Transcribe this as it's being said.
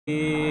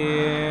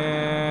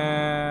Yeah.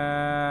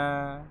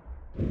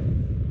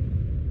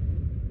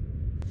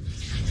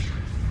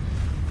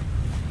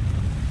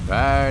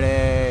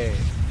 Party!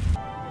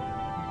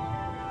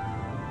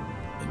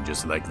 And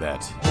just like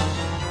that,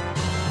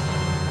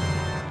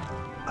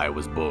 I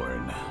was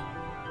born.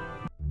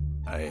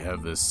 I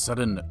have this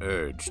sudden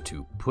urge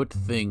to put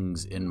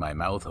things in my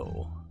mouth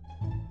hole.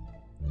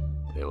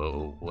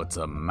 What's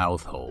a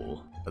mouth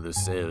hole? The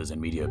cells and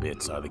media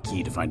bits are the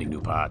key to finding new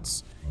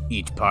parts.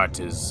 Each part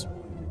is,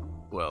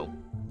 well,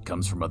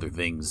 comes from other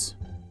things.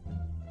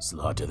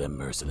 Slaughter them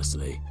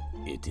mercilessly.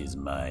 It is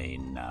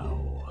mine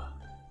now.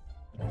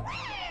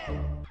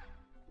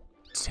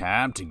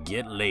 Time to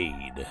get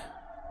laid.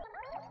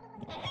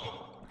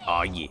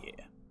 Aw, yeah.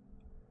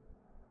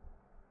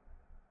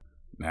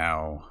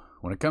 Now,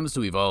 when it comes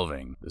to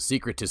evolving, the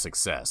secret to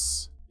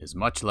success is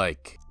much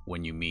like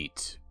when you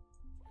meet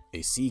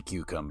a sea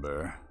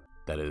cucumber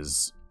that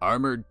is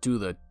armored to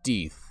the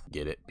teeth.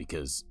 Get it?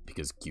 Because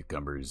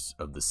cucumbers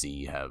of the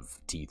sea have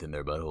teeth in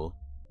their butthole.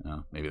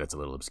 Oh, maybe that's a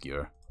little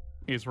obscure.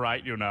 He's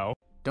right, you know.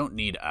 Don't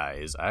need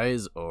eyes.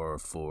 Eyes are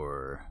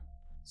for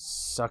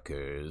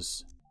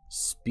suckers.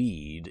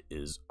 Speed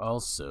is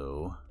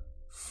also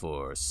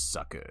for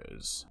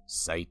suckers.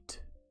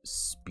 Sight,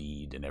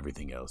 speed, and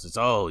everything else. It's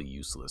all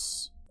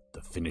useless.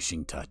 The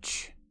finishing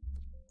touch.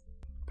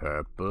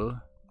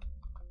 Purple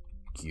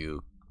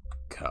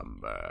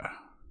cucumber.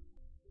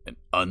 An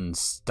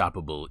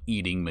unstoppable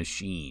eating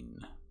machine.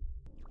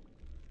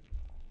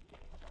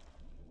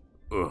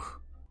 Ugh.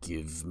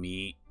 Give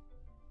me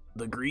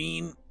the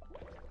green.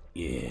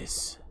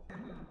 Yes.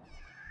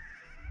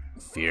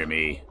 Fear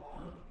me.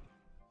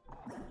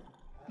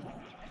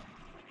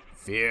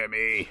 Fear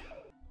me.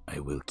 I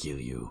will kill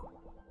you.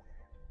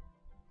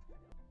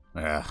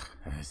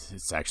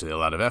 It's actually a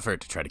lot of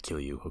effort to try to kill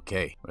you.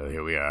 Okay, well,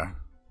 here we are.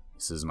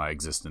 This is my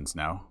existence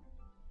now.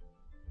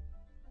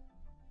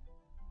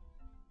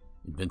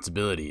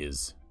 Invincibility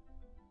is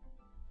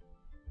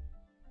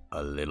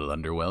a little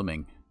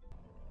underwhelming.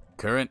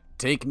 Current,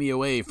 take me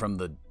away from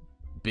the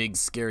big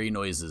scary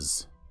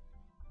noises.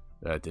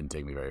 That didn't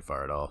take me very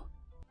far at all.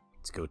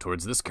 Let's go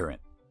towards this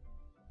current.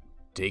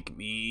 Take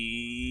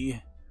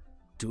me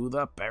to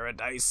the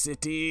Paradise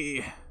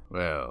City.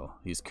 Well,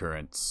 these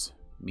currents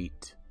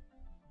meet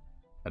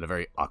at a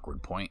very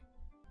awkward point.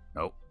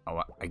 Oh,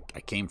 I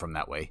came from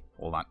that way.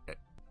 Hold on.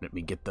 Let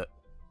me get the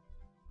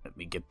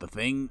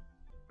thing.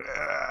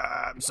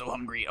 I'm so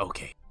hungry.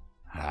 Okay.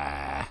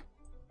 Oh,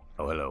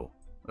 hello.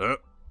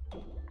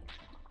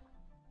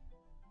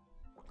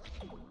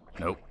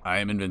 Nope, I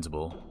am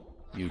invincible.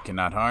 You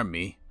cannot harm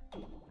me.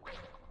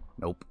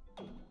 Nope.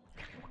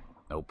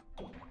 Nope.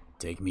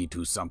 Take me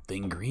to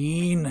something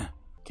green.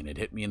 Can it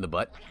hit me in the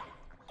butt?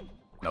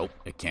 Nope,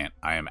 it can't.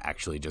 I am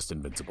actually just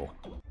invincible.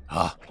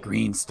 Ah,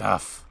 green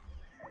stuff.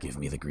 Give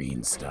me the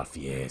green stuff,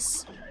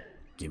 yes.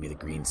 Give me the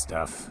green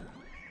stuff.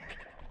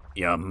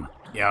 Yum,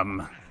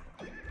 yum.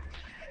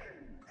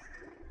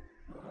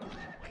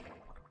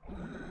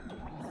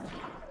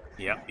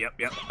 Yep.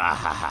 Ah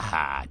ha ha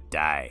ha,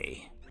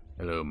 die.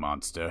 Hello,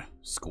 monster.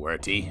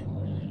 Squirty.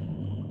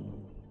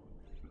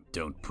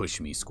 Don't push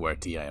me,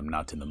 Squirty. I am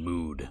not in the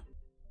mood.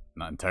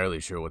 Not entirely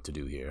sure what to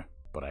do here,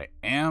 but I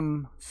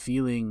am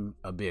feeling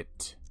a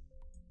bit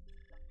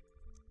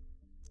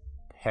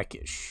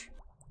peckish.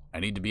 I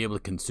need to be able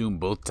to consume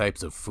both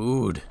types of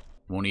food.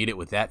 Won't eat it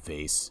with that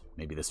face.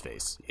 Maybe this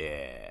face.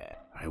 Yeah.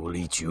 I will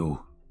eat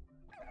you.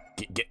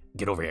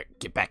 Get over here.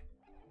 Get back.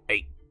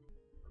 Hey.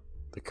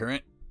 The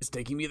current is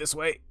taking me this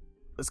way.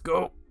 Let's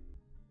go.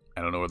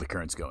 I don't know where the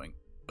current's going.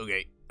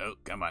 Okay. Oh,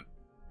 come on.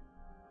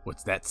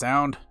 What's that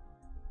sound?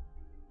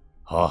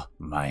 Oh,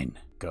 mine.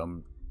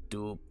 Come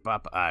to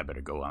Papa. I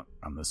better go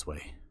on this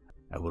way.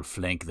 I will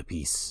flank the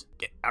piece.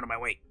 Get out of my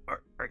way.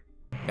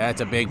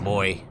 That's a big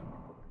boy.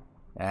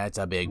 That's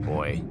a big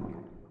boy.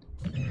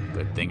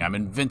 Good thing I'm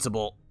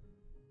invincible.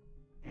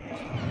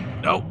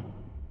 No.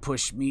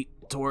 Push me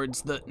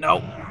towards the...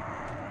 No.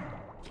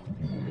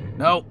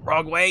 No,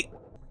 wrong way.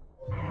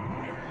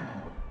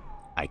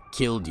 I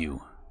killed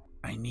you.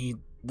 I need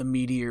the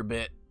meteor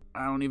bit.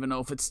 I don't even know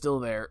if it's still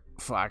there.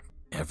 Fuck.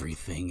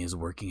 Everything is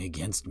working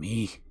against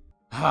me.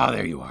 Ah,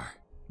 there you are.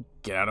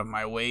 Get out of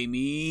my way,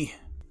 me.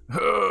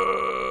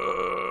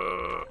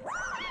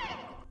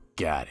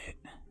 Got it.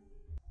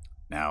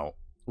 Now,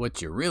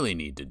 what you really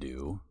need to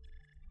do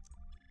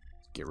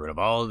is get rid of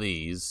all of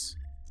these.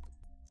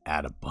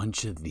 Add a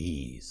bunch of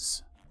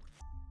these.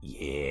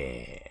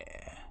 Yeah.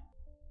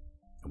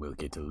 And we'll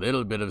get a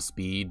little bit of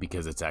speed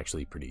because it's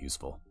actually pretty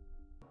useful.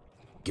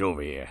 Get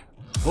over here.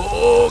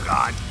 Oh,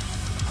 God.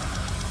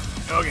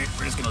 Okay,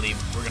 we're just gonna leave.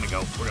 We're gonna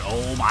go.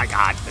 Oh, my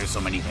God. There's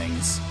so many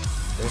things.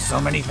 There's so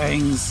many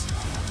things.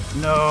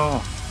 No.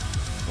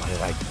 Why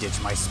did I ditch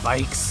my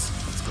spikes?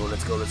 Let's go. We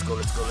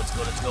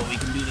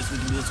can do this. We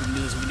can do this.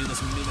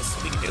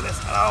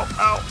 Oh.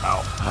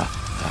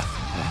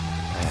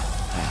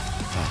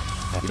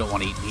 You don't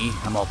want to eat me.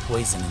 I'm all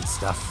poison and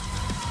stuff.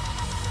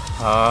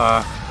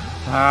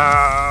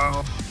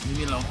 Leave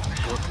me alone.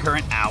 Go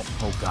current out.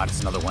 Oh, God,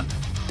 it's another one. I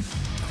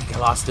think I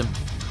lost him.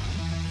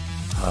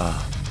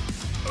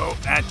 Oh,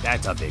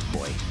 that's a big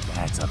boy.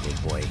 That's a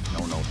big boy.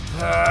 No, no.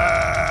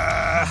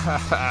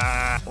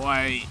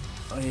 Why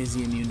is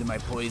he immune to my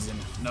poison?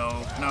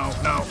 No, no,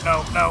 no,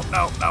 no, no,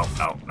 no, no,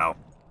 no, no.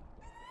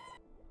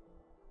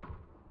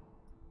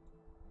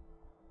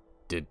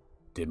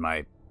 Did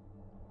my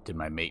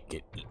mate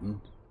get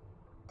eaten?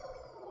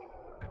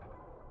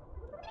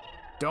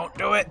 Don't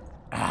do it!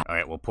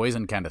 Alright, well,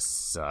 poison kind of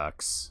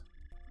sucks.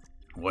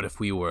 What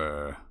if we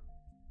were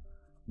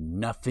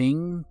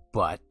nothing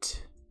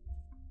but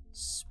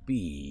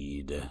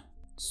speed?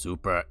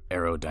 Super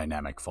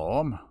aerodynamic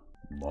form?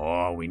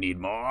 More, we need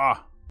more.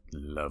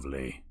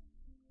 Lovely.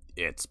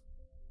 It's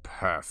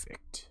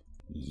perfect.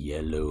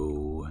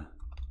 Yellow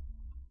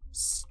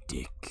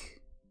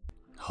stick.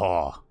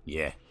 Oh,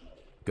 yeah.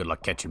 Good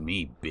luck catching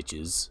me,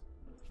 bitches.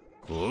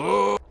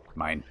 Oh,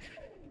 mine.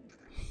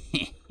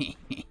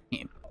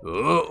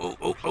 Oh,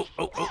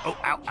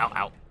 ow, ow,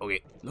 ow.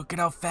 Okay, look at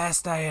how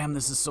fast I am.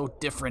 This is so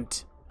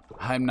different.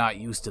 I'm not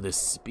used to this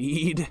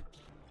speed.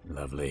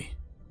 Lovely.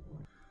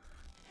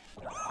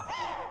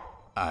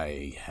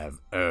 I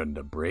have earned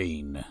a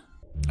brain.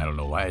 I don't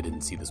know why I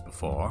didn't see this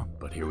before,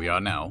 but here we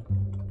are now.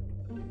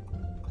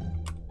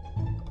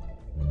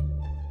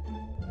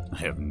 I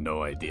have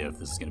no idea if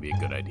this is going to be a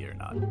good idea or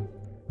not.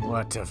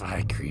 What have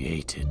I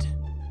created?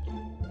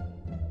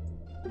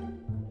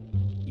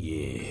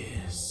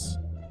 Yes.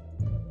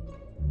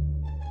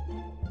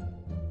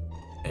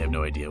 I have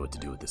no idea what to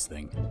do with this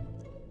thing.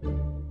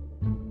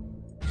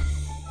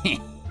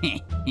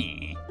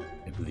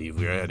 I believe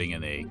we are heading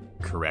in a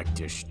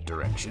correct-ish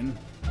direction.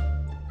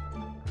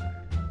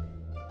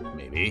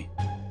 Maybe.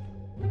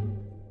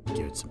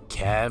 Give it some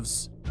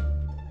calves.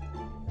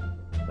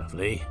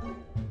 Lovely.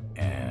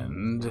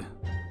 And...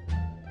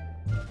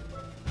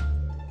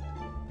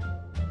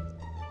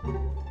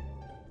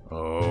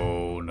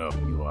 oh no,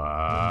 you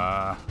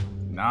are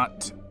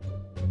not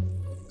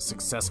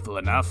successful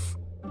enough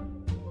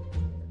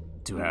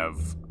to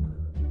have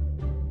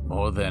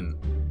more than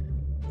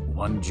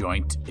one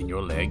joint in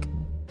your leg.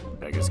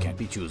 Beggars can't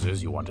be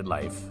choosers, you wanted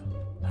life.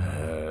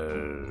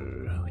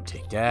 We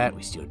take that,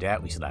 we steal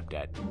that, we slap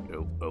that.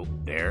 Oh,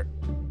 there.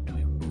 And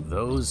we move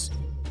those.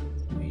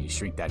 We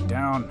shrink that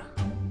down.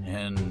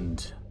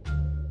 And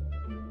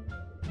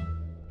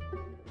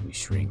we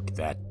shrink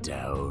that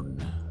down.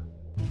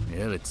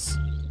 Well, it's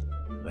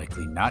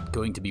likely not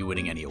going to be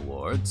winning any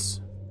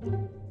awards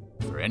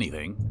for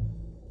anything.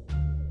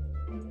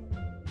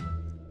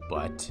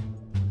 But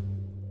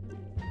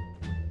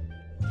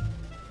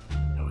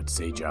I would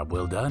say job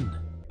well done.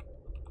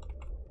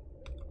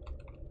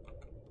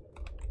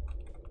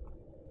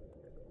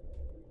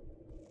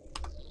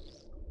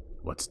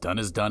 What's done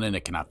is done and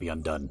it cannot be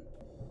undone.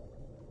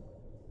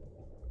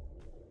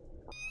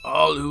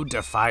 All who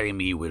defy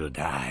me will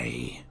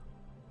die.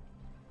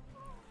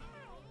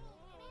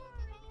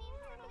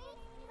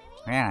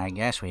 Well, I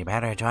guess we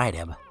better join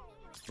him.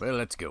 Well,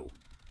 let's go.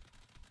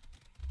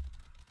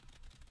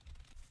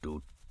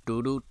 Doot,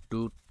 doot, doot,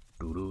 doot,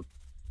 doot, doot.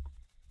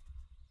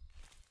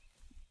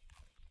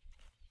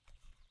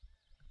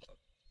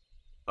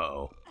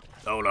 Uh-oh.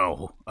 Oh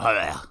no.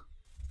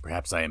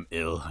 Perhaps I am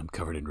ill. I'm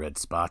covered in red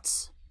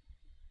spots.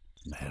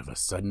 And I have a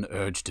sudden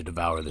urge to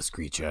devour this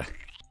creature.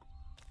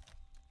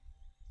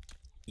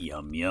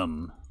 Yum,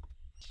 yum.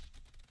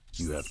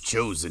 You have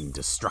chosen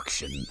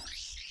destruction.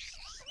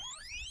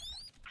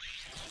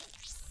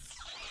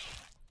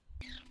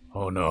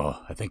 Oh no,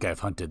 I think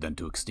I've hunted them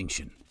to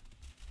extinction.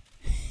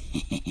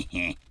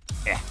 Let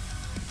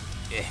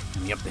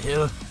me up the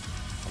hill.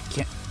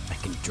 I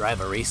can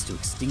drive a race to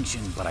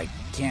extinction, but I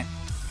can't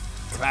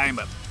climb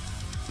a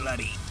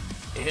bloody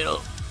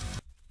hill.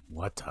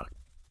 What a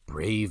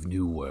brave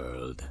new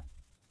world.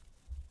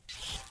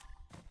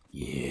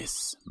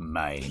 Yes,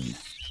 mine.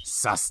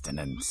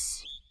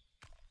 Sustenance.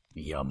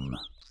 Yum.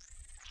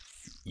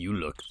 You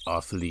look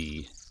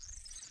awfully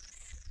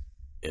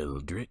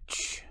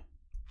eldritch.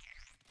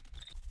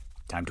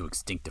 Time to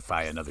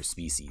extinctify another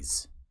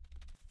species.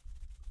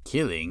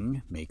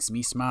 Killing makes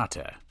me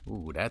smarter.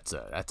 Ooh, that's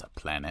a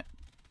planet.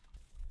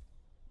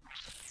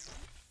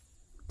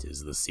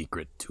 'Tis the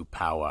secret to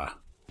power.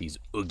 These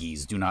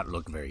oogies do not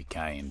look very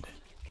kind.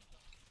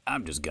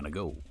 I'm just gonna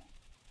go.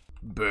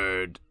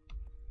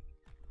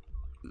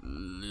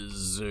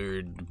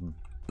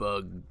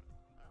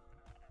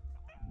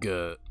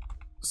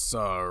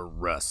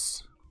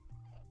 Birdlizardbugasaurus.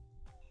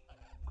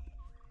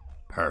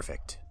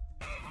 Perfect.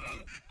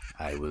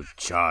 I will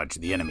charge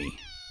the enemy.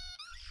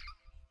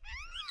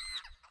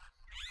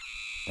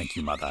 Thank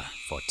you, Mother,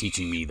 for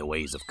teaching me the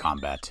ways of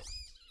combat.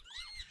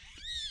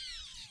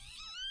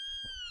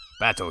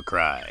 Battle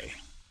cry.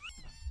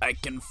 I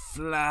can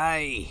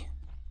fly.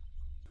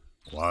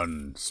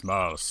 One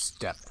small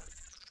step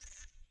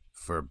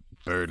for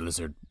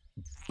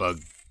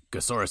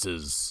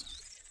Birdlizardbugasauruses.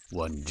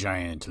 One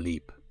giant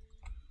leap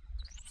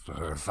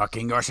for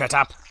fucking your shut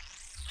up.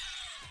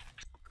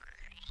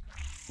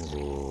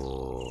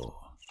 Oh.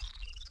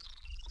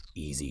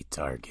 Easy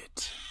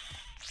target.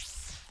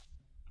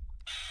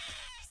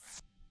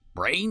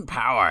 Brain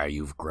power!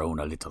 You've grown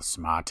a little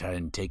smarter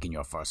and taken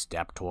your first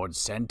step towards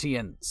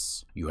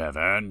sentience. You have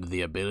earned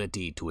the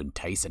ability to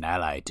entice an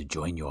ally to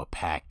join your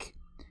pack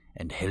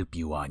and help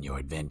you on your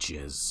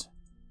adventures.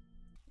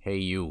 Hey,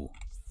 you.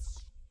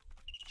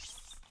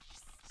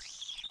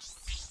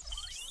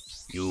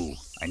 You,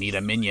 I need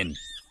a minion.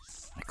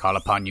 I call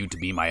upon you to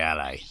be my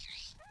ally.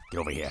 Get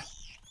over here.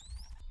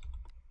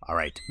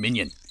 Alright,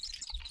 minion.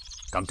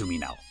 Come to me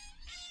now.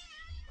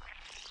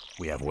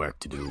 We have work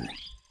to do.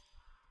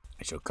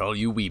 I shall call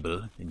you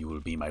Weeble, and you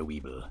will be my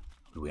Weeble.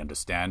 Do we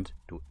understand?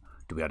 Do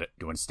we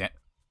understand?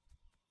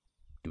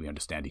 Do we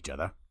understand each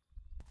other?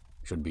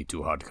 Shouldn't be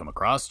too hard to come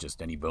across,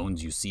 just any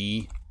bones you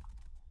see.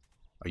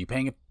 Are you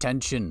paying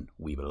attention,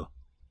 Weeble?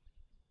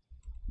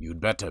 You'd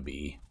better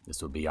be.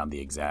 This will be on the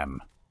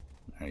exam.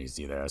 You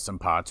see there are some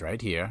parts right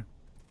here.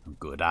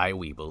 Good eye,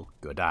 Weeble.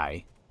 Good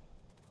eye.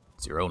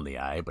 It's your only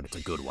eye, but it's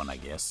a good one, I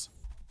guess.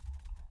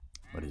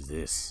 What is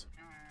this?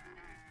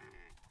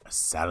 A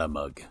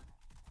salamug.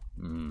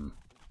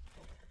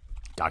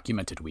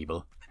 Document it,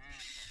 Weeble.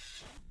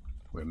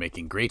 We're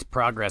making great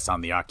progress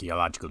on the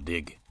archaeological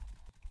dig.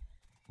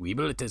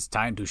 Weeble, it is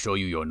time to show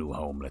you your new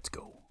home. Let's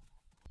go.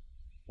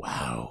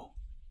 Wow.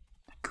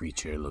 That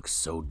creature looks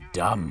so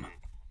dumb.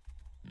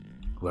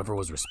 Whoever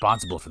was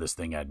responsible for this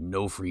thing had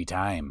no free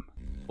time.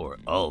 Or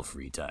all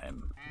free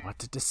time.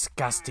 What a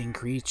disgusting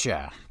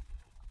creature.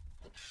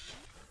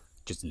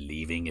 Just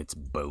leaving its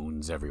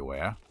bones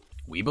everywhere.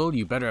 Weeble,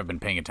 you better have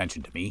been paying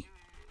attention to me.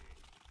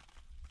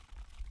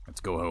 Let's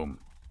go home.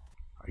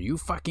 Are you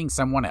fucking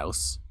someone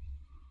else?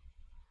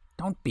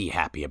 Don't be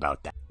happy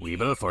about that.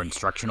 Weeble, for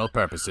instructional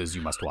purposes,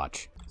 you must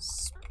watch.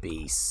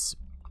 Space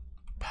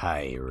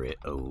pirate.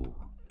 Oh.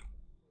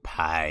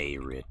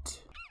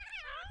 Pirate.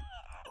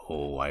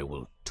 Oh, I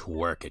will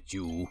twerk at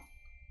you.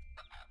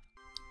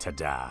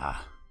 Ta-da.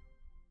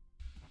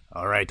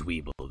 Alright,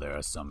 Weeble, there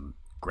are some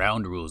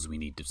ground rules we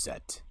need to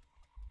set.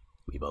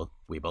 Weeble,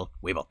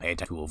 pay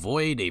attention. To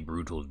avoid a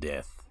brutal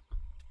death,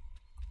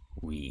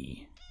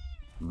 we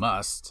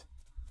must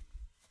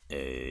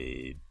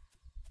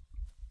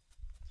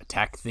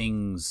attack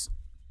things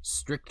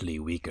strictly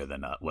weaker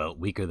than us. Well,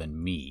 weaker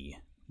than me.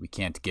 We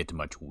can't get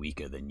much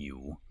weaker than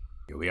you.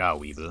 Here we are,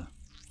 Weeble.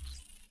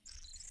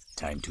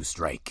 Time to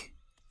strike.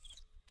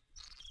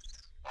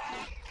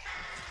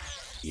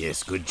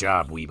 Yes, good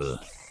job,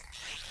 Weeble.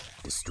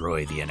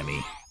 Destroy the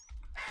enemy.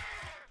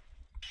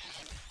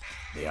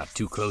 They are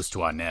too close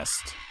to our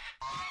nest.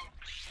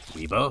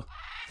 Weeble?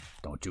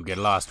 Don't you get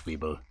lost,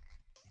 Weeble.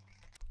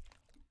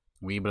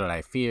 Weeble,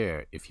 I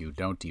fear if you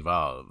don't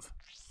evolve,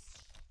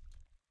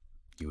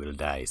 you will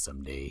die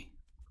someday.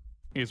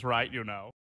 He's right, you know.